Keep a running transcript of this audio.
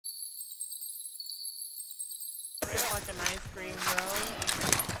like an ice cream, bro.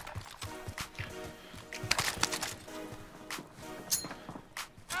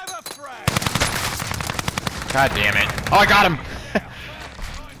 God damn it. Oh, I got him!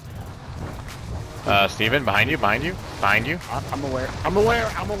 Steven, behind you, behind you, behind you. I'm aware.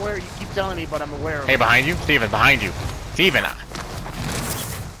 You keep telling me, but I'm aware. Hey, behind you, Steven, behind you. Steven!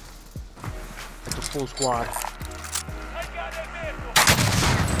 It's a full squad.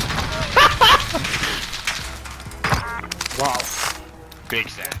 Wow. Big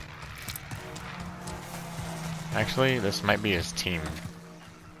set. Actually, this might be his team.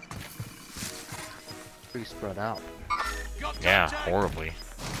 Pretty spread out. Yeah, horribly.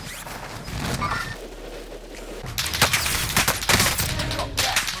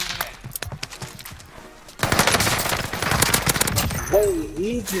 Wait,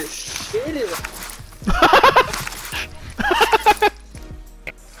 he just shit it.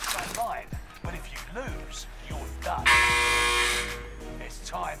 But if you lose, you're done. It's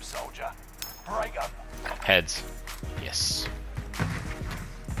time, soldier. Break up. Heads. Yes.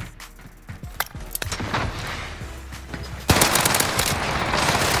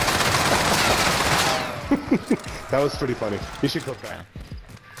 That was pretty funny. You should clip that.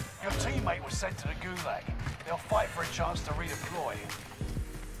 Your teammate was sent to the gulag. They'll fight for a chance to redeploy.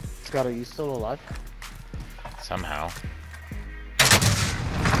 Scott, are you still alive? Somehow.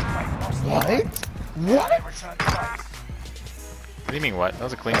 What? What? Return to base. What do you mean, what? That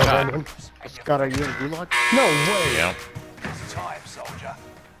was a clean shot. Scott, are you in gulag? No way. Yeah. It's time, soldier.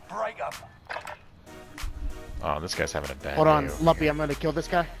 Break up. Oh, this guy's having a bad Hold on, day. Lumpy, I'm gonna kill this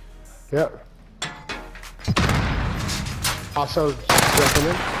guy. Yep. Also, jumping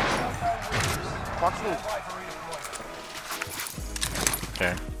in.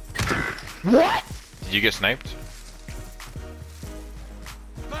 Okay. What? Did you get sniped?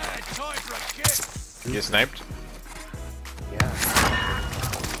 Bad time for a kick. You get sniped? Yeah.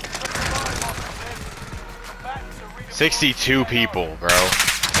 62 people, bro.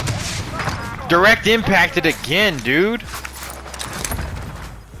 Direct impacted again, dude.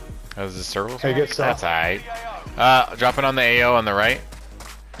 That was the circle. Hey, get stuff. That's alright. Dropping on the AO on the right.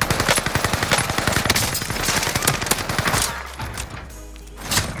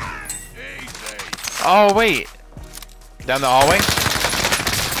 Oh, wait. Down the hallway.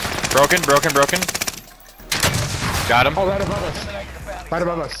 Broken. Got him. Oh, right above us. Right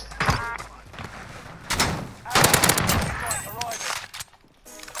above us.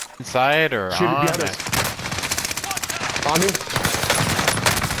 Inside or Shoot it on? behind us. On me.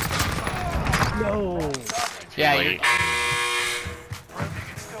 No. Yeah, Prove you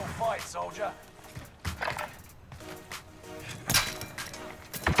can still fight, soldier.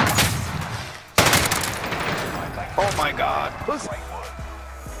 Oh my god.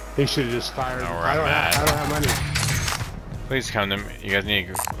 He should have just fired. No, we're I don't have money. Please come to me. You guys need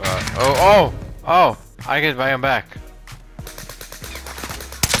to. Oh! I can buy him back.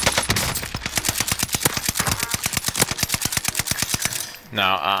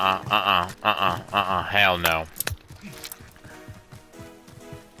 No, hell no.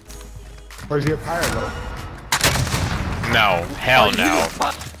 Where's your pirate though? No, hell no.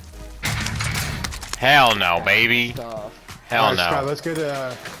 Hell no, baby. Hell Alright, Scott, no. let's go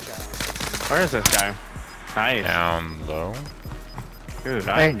to. Where is this guy? Nice. Down low. Dude,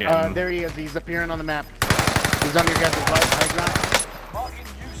 Hey, I'm getting... there he is. He's appearing on the map. He's on your guys' right high ground. Marking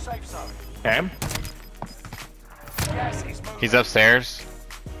new safe zone. Okay. Gas is moving. He's upstairs.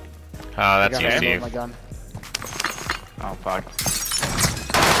 Oh, that's I you, got Steve. my gun. Oh, fuck.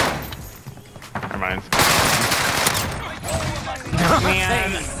 Never mind.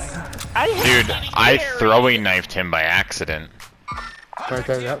 Man. Dude, I throwing knifed him by accident. Right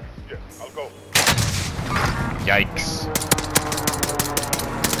there, yep. Yikes.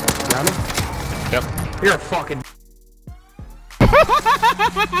 Got him? Yep. You're a fucking.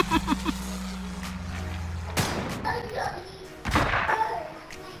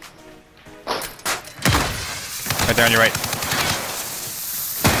 Right there on your right.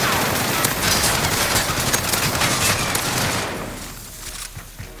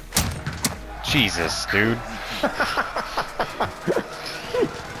 Jesus, dude.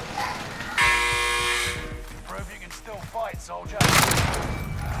 Prove you can still fight, soldier.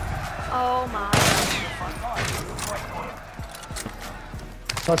 Oh my. Front line. Great work.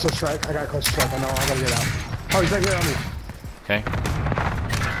 Cluster strike. I got cluster strike. I know. I gotta get out. Oh, he's right here on me. Okay.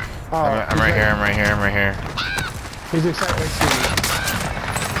 Oh, I'm right here. I'm right here. He's excited. Wait, see me.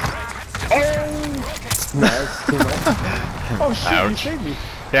 Oh! Nice. Teammate. Oh shit! Ouch. You saved me.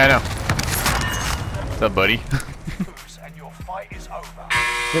 Yeah, I know. What's up, buddy? And your fight is over.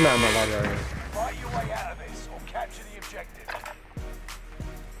 You're not in my lobby, are you? Fight your way out of this or capture the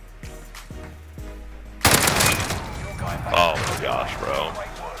Oh my gosh, bro.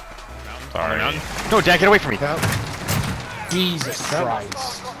 Sorry. No, Dad, get away from me. Yep. Jesus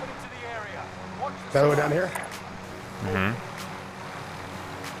Christ. That one down here? Mm-hmm.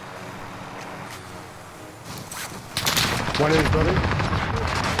 One in his building.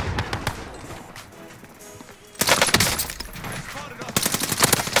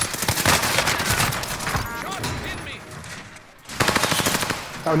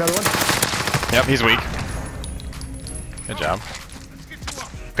 Oh, another one? Yep, he's weak. Good job.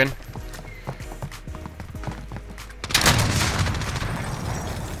 Good.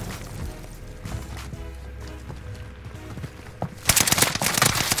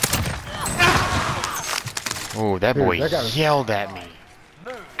 Oh, that Dude, boy that guy was- yelled at me.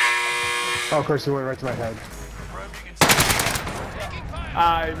 Oh, of course, he went right to my head.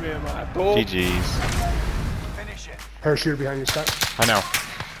 Ay, me mató. GG's. Finish it. Parachuter behind you, Scott. I know.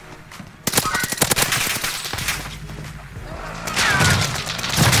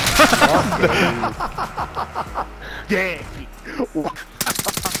 Dang.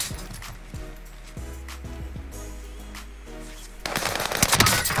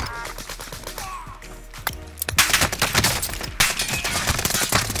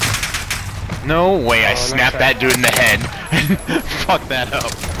 No way I nice snapped shot. that dude in the head. Fuck that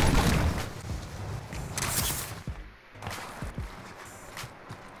up.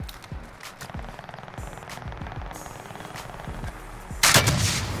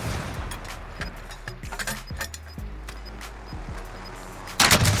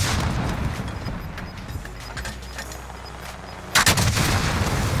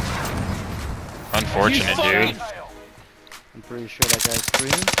 Unfortunate, dude. I'm pretty sure that guy's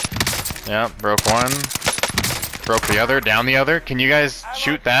screaming. Yeah, broke one. Broke the other, down the other. Can you guys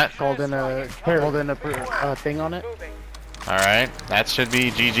shoot that? Holding a thing on it. Alright, that should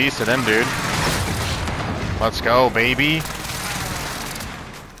be GG's to them, dude. Let's go, baby.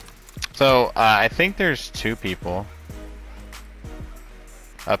 So, I think there's 2 people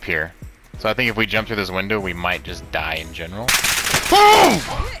up here. So I think if we jump through this window, we might just die in general. Boom!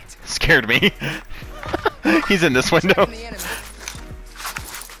 Scared me. He's in this window.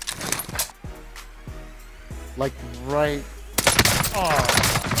 Like right.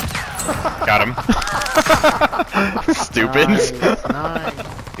 Got him. Stupid. Nice, nice.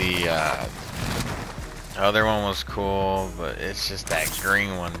 The other one was cool, but it's just that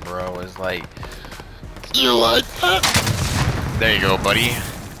green one, bro. Is like, you like that? There you go, buddy.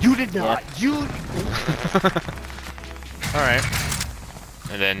 You did not. You. All right.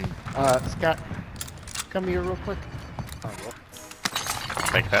 And then Scott, come here real quick.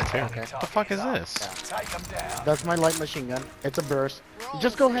 take that too. Okay. What the fuck is this? Take them down. That's my light machine gun. It's a burst.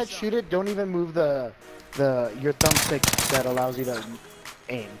 Just go ahead, shoot it. Don't even move your thumbstick that allows you to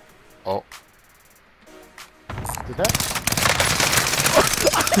aim. Oh. Did that?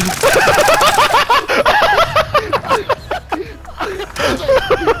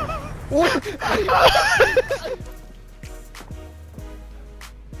 What?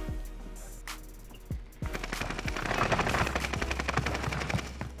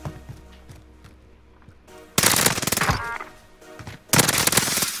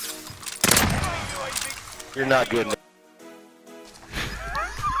 You're not good.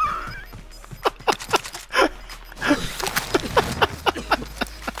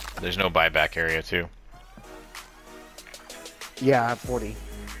 There's no buyback area too. Yeah, I have 40.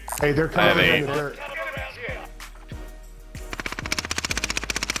 Hey, they're I have coming in 8. the dirt.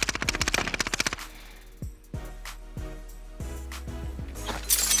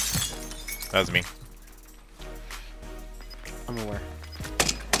 That was me. I'm aware.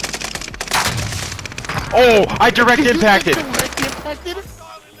 Oh, I direct impacted. Direct impacted?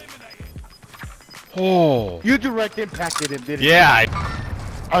 Oh. You direct impacted him, didn't Yeah. you?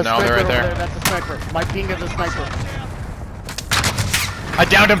 A No, they're right sniper over there. That's a sniper. My ping is a sniper. I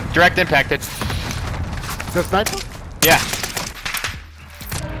downed him. Direct impacted. The sniper? Yeah.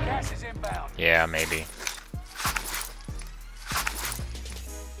 Gas is inbound. Yeah, maybe.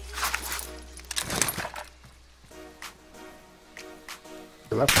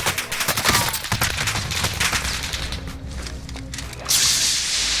 Your left.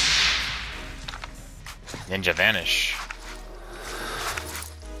 Ninja vanish.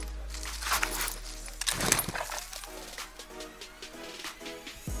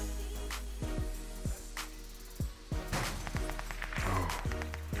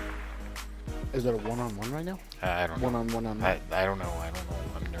 Is it a one-on-one right now? I don't know. One-on-one on I don't know. I don't know.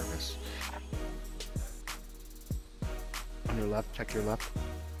 I'm nervous. On your left, check your left.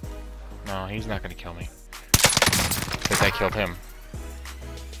 No, he's not gonna kill me. Because I killed him.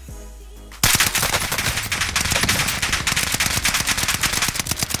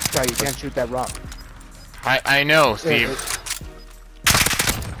 Right, you can't shoot that rock. I know, Steve.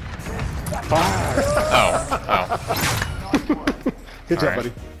 Oh. Good job, Alright.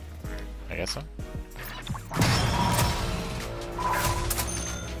 buddy. I guess so.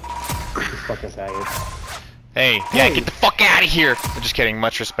 Fucking faggot. Hey, yeah, get the fuck out of here! I'm just kidding.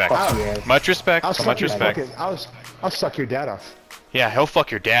 Much respect. Fuck you guys. Much respect. I'll Much suck your respect. fucking, I'll suck your dad off. Yeah, he'll fuck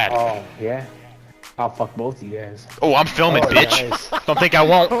your dad. Oh, yeah? I'll fuck both of you guys. Oh, I'm filming, Oh, bitch. nice. Don't think I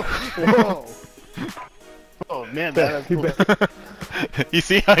won't. Whoa. Oh man, that is cool. You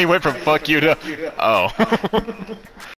see how he went from fuck you to oh.